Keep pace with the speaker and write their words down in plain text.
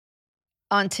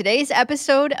On today's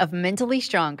episode of Mentally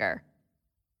Stronger,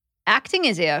 acting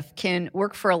as if can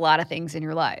work for a lot of things in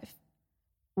your life.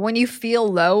 When you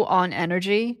feel low on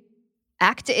energy,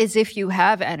 act as if you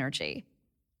have energy.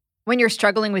 When you're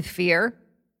struggling with fear,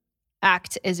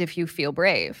 act as if you feel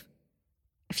brave.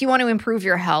 If you want to improve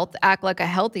your health, act like a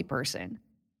healthy person.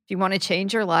 If you want to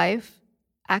change your life,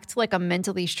 act like a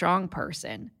mentally strong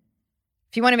person.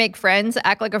 If you want to make friends,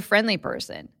 act like a friendly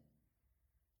person.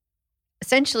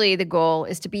 Essentially, the goal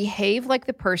is to behave like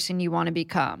the person you want to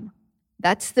become.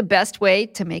 That's the best way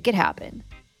to make it happen.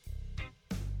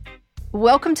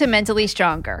 Welcome to Mentally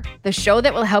Stronger, the show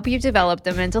that will help you develop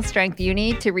the mental strength you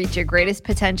need to reach your greatest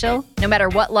potential, no matter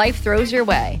what life throws your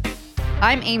way.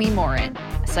 I'm Amy Morin,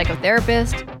 a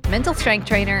psychotherapist, mental strength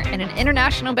trainer, and an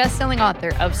international best-selling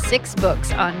author of 6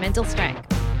 books on mental strength.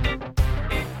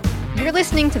 You're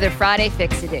listening to the Friday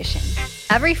Fix Edition.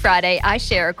 Every Friday, I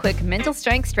share a quick mental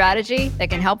strength strategy that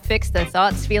can help fix the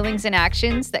thoughts, feelings, and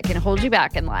actions that can hold you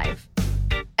back in life.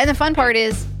 And the fun part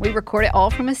is, we record it all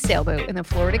from a sailboat in the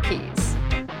Florida Keys.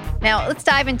 Now, let's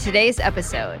dive into today's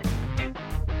episode.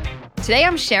 Today,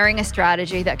 I'm sharing a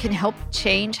strategy that can help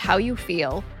change how you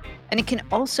feel, and it can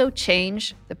also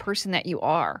change the person that you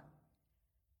are.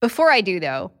 Before I do,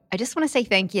 though, I just want to say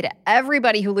thank you to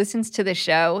everybody who listens to the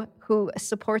show, who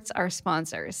supports our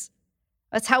sponsors.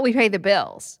 That's how we pay the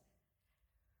bills.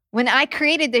 When I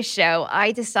created this show,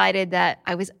 I decided that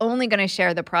I was only going to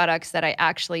share the products that I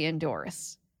actually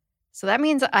endorse. So that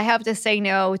means I have to say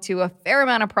no to a fair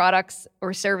amount of products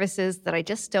or services that I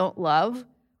just don't love,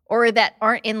 or that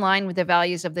aren't in line with the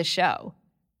values of the show,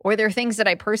 or they're things that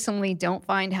I personally don't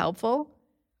find helpful.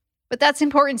 But that's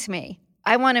important to me.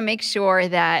 I want to make sure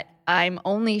that I'm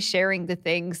only sharing the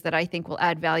things that I think will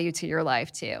add value to your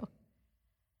life too.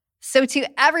 So to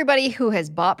everybody who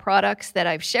has bought products that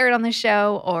I've shared on the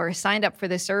show, or signed up for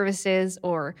the services,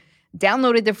 or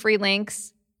downloaded the free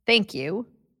links, thank you.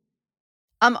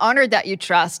 I'm honored that you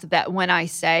trust that when I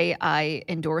say I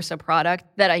endorse a product,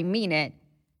 that I mean it,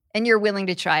 and you're willing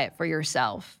to try it for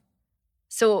yourself.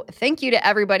 So thank you to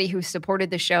everybody who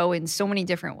supported the show in so many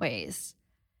different ways.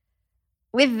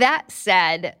 With that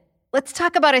said, let's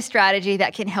talk about a strategy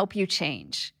that can help you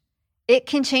change. It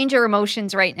can change your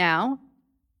emotions right now.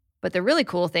 But the really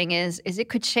cool thing is it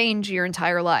could change your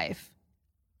entire life.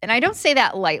 And I don't say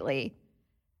that lightly.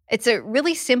 It's a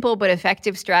really simple but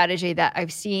effective strategy that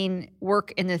I've seen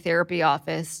work in the therapy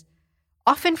office,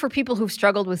 often for people who've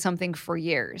struggled with something for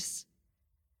years.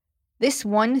 This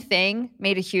one thing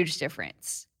made a huge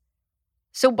difference.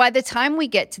 So by the time we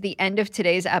get to the end of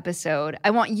today's episode,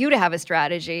 I want you to have a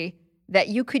strategy that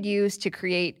you could use to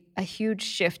create a huge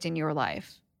shift in your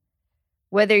life.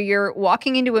 Whether you're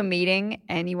walking into a meeting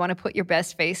and you want to put your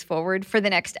best face forward for the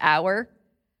next hour,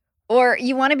 or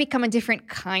you want to become a different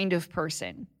kind of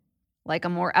person, like a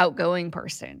more outgoing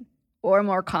person or a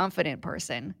more confident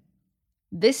person,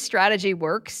 this strategy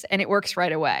works, and it works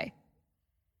right away.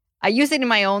 I use it in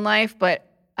my own life, but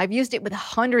I've used it with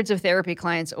hundreds of therapy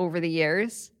clients over the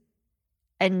years,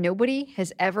 and nobody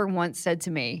has ever once said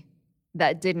to me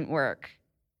that didn't work.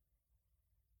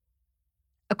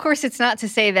 Of course, it's not to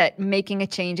say that making a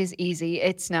change is easy.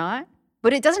 It's not.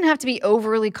 But it doesn't have to be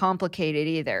overly complicated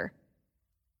either.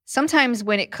 Sometimes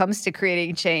when it comes to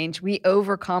creating change, we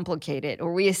overcomplicate it,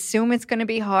 or we assume it's going to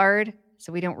be hard,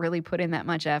 so we don't really put in that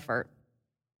much effort.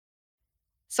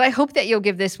 So I hope that you'll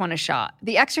give this one a shot.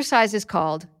 The exercise is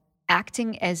called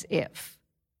Acting as If.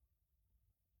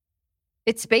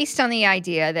 It's based on the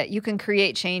idea that you can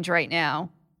create change right now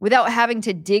without having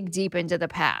to dig deep into the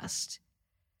past.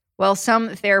 Well, some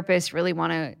therapists really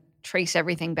want to trace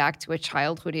everything back to a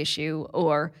childhood issue,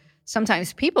 or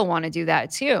sometimes people want to do that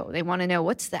too. They want to know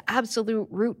what's the absolute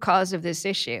root cause of this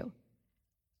issue.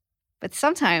 But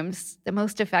sometimes the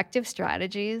most effective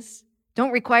strategies don't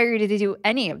require you to do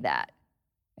any of that.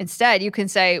 Instead, you can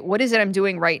say, what is it I'm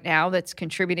doing right now that's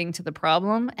contributing to the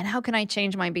problem, and how can I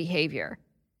change my behavior?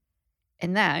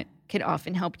 And that can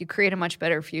often help you create a much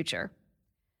better future.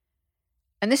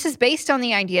 And this is based on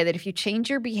the idea that if you change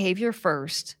your behavior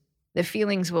first, the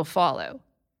feelings will follow.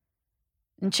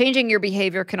 And changing your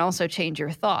behavior can also change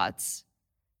your thoughts,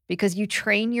 because you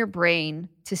train your brain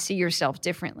to see yourself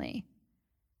differently.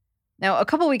 Now, a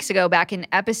couple weeks ago, back in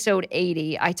episode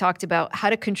 80, I talked about how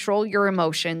to control your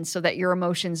emotions so that your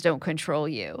emotions don't control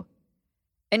you.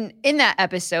 And in that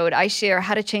episode, I share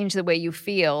how to change the way you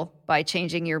feel by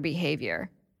changing your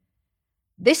behavior.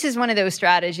 This is one of those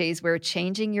strategies where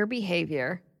changing your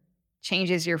behavior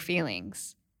changes your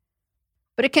feelings.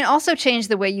 But it can also change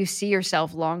the way you see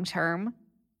yourself long term,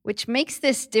 which makes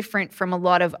this different from a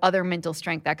lot of other mental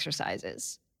strength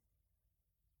exercises.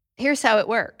 Here's how it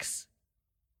works.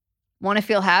 Want to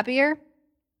feel happier?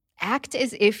 Act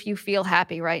as if you feel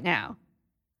happy right now.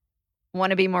 Want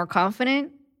to be more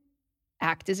confident?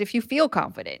 Act as if you feel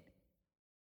confident.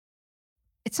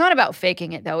 It's not about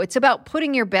faking it, though. It's about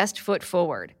putting your best foot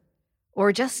forward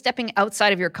or just stepping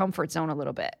outside of your comfort zone a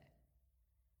little bit.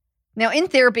 Now, in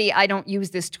therapy, I don't use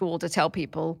this tool to tell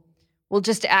people, well,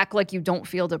 just act like you don't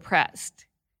feel depressed.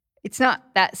 It's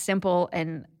not that simple,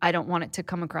 and I don't want it to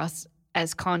come across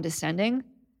as condescending.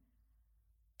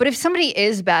 But if somebody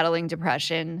is battling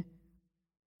depression,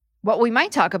 what we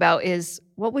might talk about is,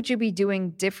 what would you be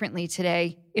doing differently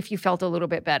today if you felt a little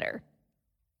bit better?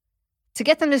 To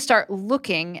get them to start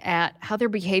looking at how their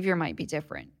behavior might be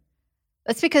different.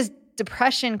 That's because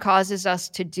depression causes us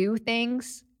to do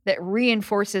things that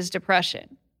reinforces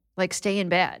depression, like stay in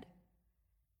bed.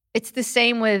 It's the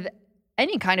same with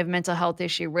any kind of mental health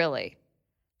issue, really.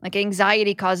 Like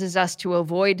anxiety causes us to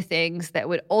avoid things that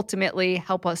would ultimately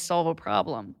help us solve a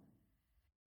problem.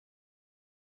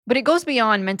 But it goes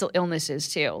beyond mental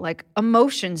illnesses too. Like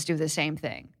emotions do the same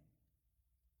thing.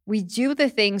 We do the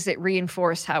things that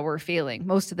reinforce how we're feeling.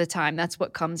 Most of the time, that's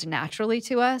what comes naturally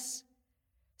to us.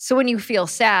 So when you feel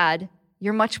sad,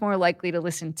 you're much more likely to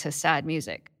listen to sad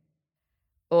music.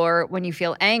 Or when you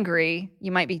feel angry,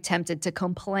 you might be tempted to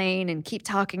complain and keep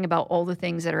talking about all the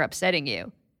things that are upsetting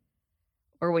you.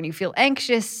 Or when you feel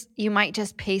anxious, you might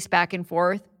just pace back and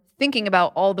forth, thinking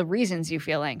about all the reasons you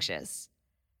feel anxious.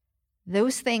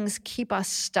 Those things keep us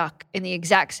stuck in the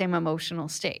exact same emotional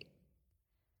state.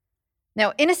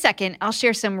 Now, in a second, I'll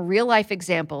share some real-life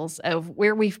examples of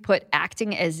where we've put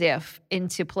acting as if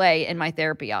into play in my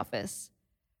therapy office.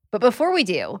 But before we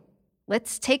do,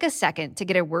 let's take a second to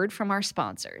get a word from our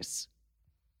sponsors.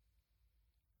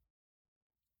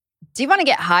 Do you want to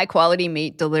get high-quality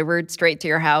meat delivered straight to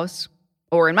your house?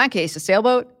 Or in my case, a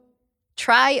sailboat?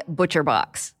 Try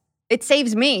ButcherBox. It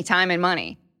saves me time and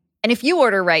money. And if you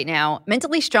order right now,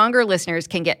 Mentally Stronger listeners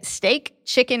can get steak,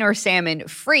 chicken, or salmon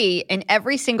free in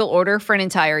every single order for an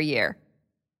entire year.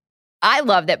 I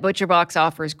love that ButcherBox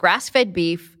offers grass-fed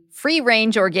beef,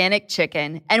 free-range organic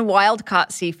chicken, and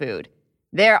wild-caught seafood.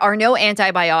 There are no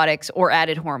antibiotics or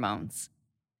added hormones.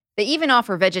 They even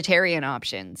offer vegetarian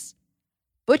options.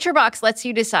 ButcherBox lets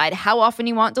you decide how often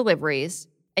you want deliveries,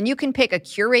 and you can pick a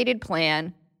curated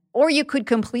plan, or you could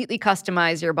completely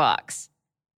customize your box.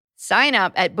 Sign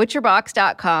up at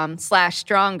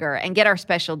butcherbox.com/stronger and get our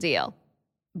special deal.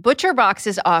 ButcherBox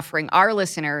is offering our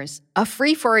listeners a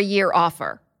free for a year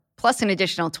offer, plus an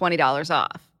additional $20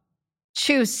 off.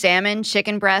 Choose salmon,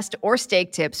 chicken breast, or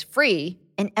steak tips free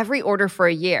in every order for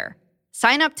a year.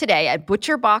 Sign up today at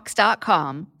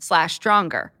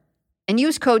butcherbox.com/stronger and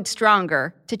use code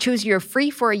STRONGER to choose your free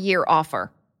for a year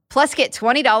offer. Plus, get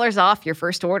 $20 off your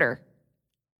first order.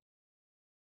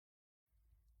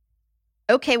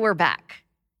 Okay, we're back.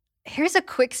 Here's a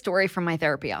quick story from my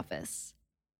therapy office.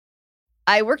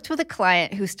 I worked with a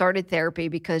client who started therapy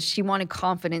because she wanted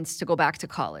confidence to go back to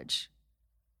college.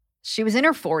 She was in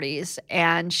her 40s,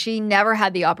 and she never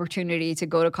had the opportunity to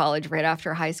go to college right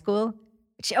after high school,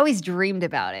 but she always dreamed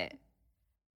about it.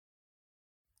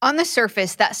 On the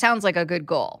surface, that sounds like a good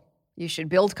goal. You should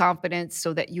build confidence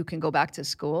so that you can go back to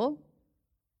school,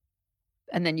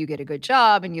 and then you get a good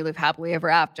job and you live happily ever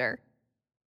after.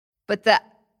 But the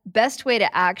best way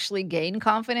to actually gain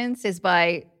confidence is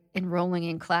by enrolling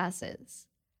in classes.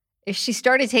 If she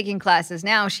started taking classes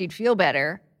now, she'd feel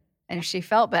better. And if she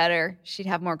felt better, she'd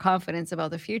have more confidence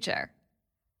about the future.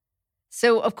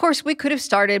 So, of course, we could have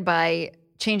started by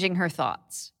changing her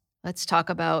thoughts. Let's talk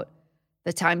about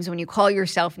the times when you call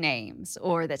yourself names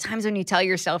or the times when you tell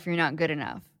yourself you're not good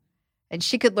enough. And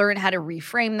she could learn how to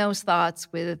reframe those thoughts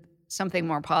with something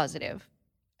more positive.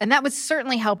 And that would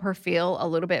certainly help her feel a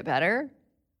little bit better.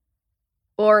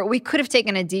 Or we could have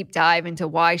taken a deep dive into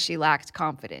why she lacked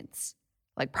confidence.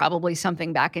 Like probably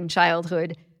something back in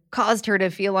childhood caused her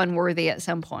to feel unworthy at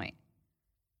some point.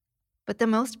 But the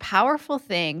most powerful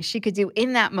thing she could do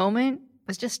in that moment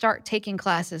was just start taking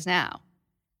classes now,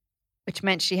 which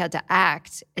meant she had to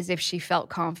act as if she felt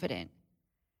confident.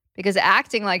 Because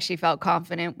acting like she felt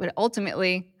confident would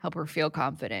ultimately help her feel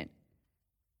confident.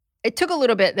 It took a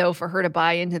little bit, though, for her to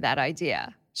buy into that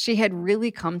idea. She had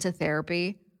really come to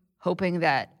therapy hoping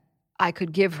that I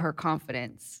could give her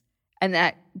confidence and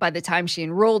that by the time she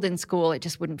enrolled in school, it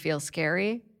just wouldn't feel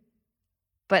scary.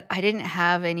 But I didn't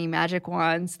have any magic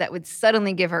wands that would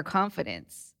suddenly give her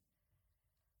confidence.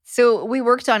 So we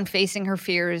worked on facing her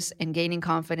fears and gaining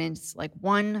confidence like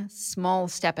one small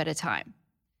step at a time.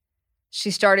 She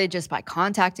started just by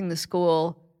contacting the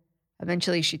school.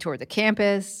 Eventually, she toured the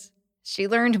campus. She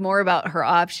learned more about her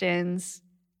options,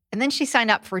 and then she signed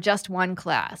up for just one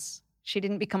class, She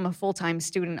didn't become a full-time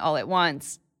student all at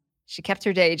once. She kept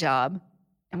her day job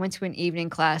and went to an evening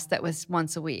class that was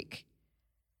once a week.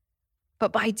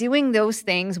 But by doing those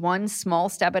things one small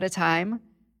step at a time,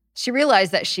 she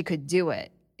realized that she could do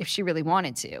it if she really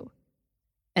wanted to,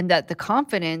 and that the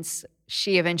confidence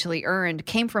she eventually earned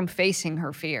came from facing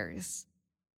her fears.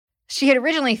 She had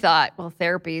originally thought, well,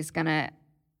 therapy is going to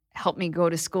help me go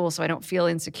to school so I don't feel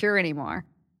insecure anymore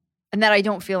and that I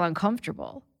don't feel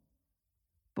uncomfortable.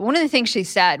 But one of the things she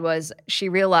said was she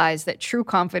realized that true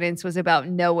confidence was about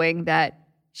knowing that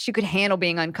she could handle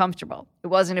being uncomfortable. It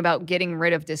wasn't about getting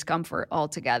rid of discomfort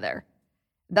altogether.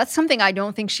 That's something I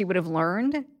don't think she would have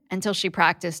learned until she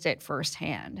practiced it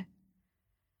firsthand.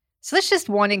 So that's just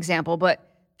one example, but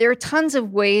there are tons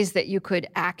of ways that you could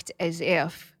act as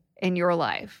if in your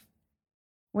life.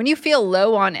 When you feel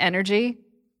low on energy,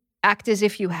 act as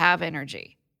if you have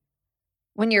energy.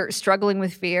 When you're struggling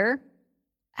with fear,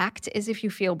 act as if you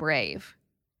feel brave.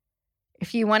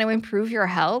 If you want to improve your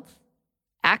health,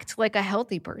 act like a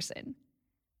healthy person.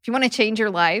 If you want to change your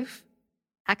life,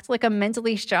 act like a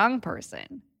mentally strong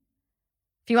person.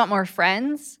 If you want more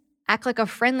friends, act like a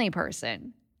friendly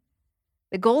person.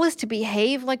 The goal is to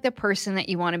behave like the person that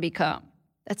you want to become.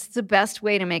 That's the best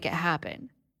way to make it happen.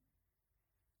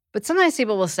 But sometimes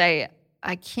people will say,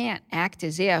 I can't act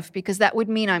as if because that would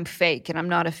mean I'm fake and I'm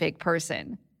not a fake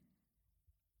person.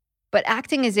 But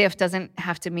acting as if doesn't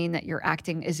have to mean that you're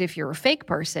acting as if you're a fake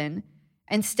person.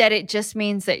 Instead, it just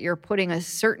means that you're putting a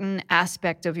certain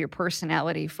aspect of your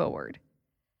personality forward.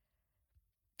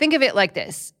 Think of it like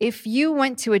this. If you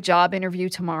went to a job interview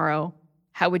tomorrow,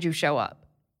 how would you show up?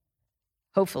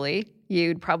 Hopefully,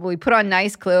 you'd probably put on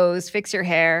nice clothes, fix your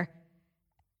hair.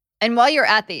 And while you're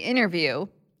at the interview,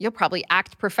 you'll probably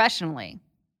act professionally.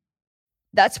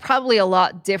 That's probably a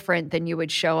lot different than you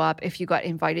would show up if you got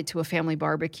invited to a family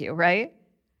barbecue, right?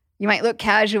 You might look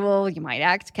casual, you might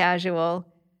act casual,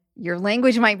 your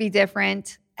language might be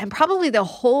different, and probably the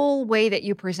whole way that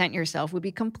you present yourself would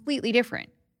be completely different.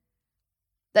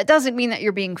 That doesn't mean that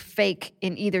you're being fake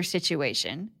in either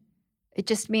situation. It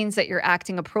just means that you're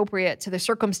acting appropriate to the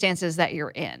circumstances that you're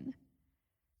in.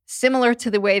 Similar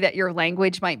to the way that your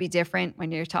language might be different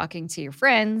when you're talking to your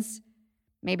friends,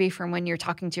 maybe from when you're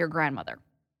talking to your grandmother.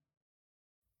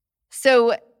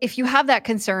 So if you have that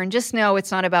concern, just know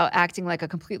it's not about acting like a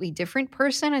completely different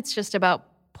person. It's just about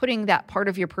putting that part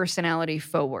of your personality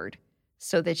forward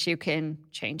so that you can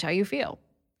change how you feel.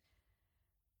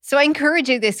 So I encourage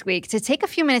you this week to take a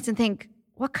few minutes and think,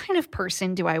 what kind of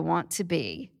person do I want to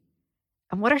be?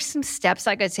 And what are some steps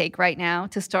I could take right now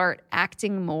to start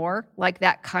acting more like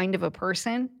that kind of a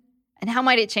person? And how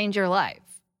might it change your life?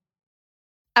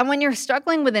 And when you're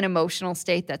struggling with an emotional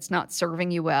state that's not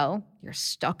serving you well, you're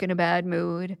stuck in a bad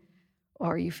mood,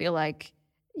 or you feel like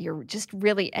you're just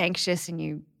really anxious and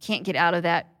you can't get out of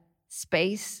that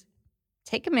space,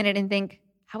 take a minute and think,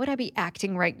 how would I be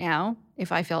acting right now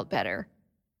if I felt better?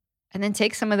 And then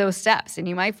take some of those steps, and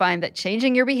you might find that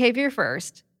changing your behavior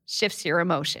first shifts your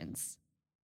emotions.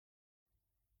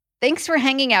 Thanks for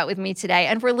hanging out with me today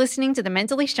and for listening to the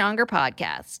Mentally Stronger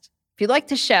podcast. If you like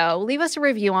the show, leave us a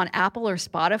review on Apple or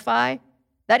Spotify.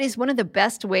 That is one of the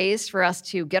best ways for us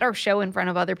to get our show in front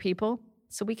of other people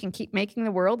so we can keep making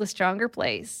the world a stronger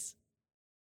place.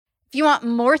 If you want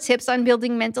more tips on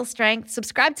building mental strength,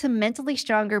 subscribe to Mentally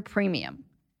Stronger Premium.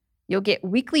 You'll get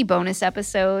weekly bonus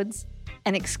episodes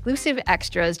and exclusive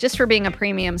extras just for being a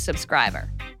premium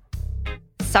subscriber.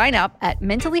 Sign up at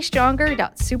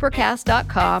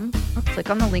mentallystronger.supercast.com or click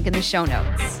on the link in the show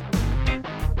notes.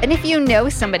 And if you know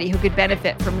somebody who could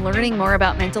benefit from learning more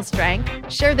about mental strength,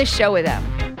 share this show with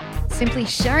them. Simply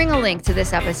sharing a link to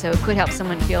this episode could help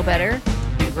someone feel better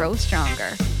and grow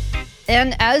stronger.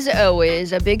 And as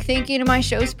always, a big thank you to my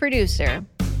show's producer,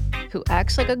 who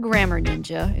acts like a grammar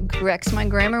ninja and corrects my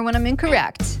grammar when I'm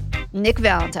incorrect, Nick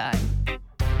Valentine.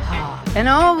 And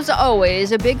as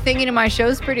always, a big thank you to my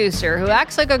show's producer, who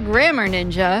acts like a grammar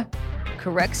ninja,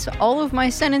 corrects all of my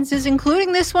sentences,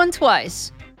 including this one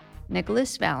twice,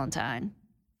 Nicholas Valentine.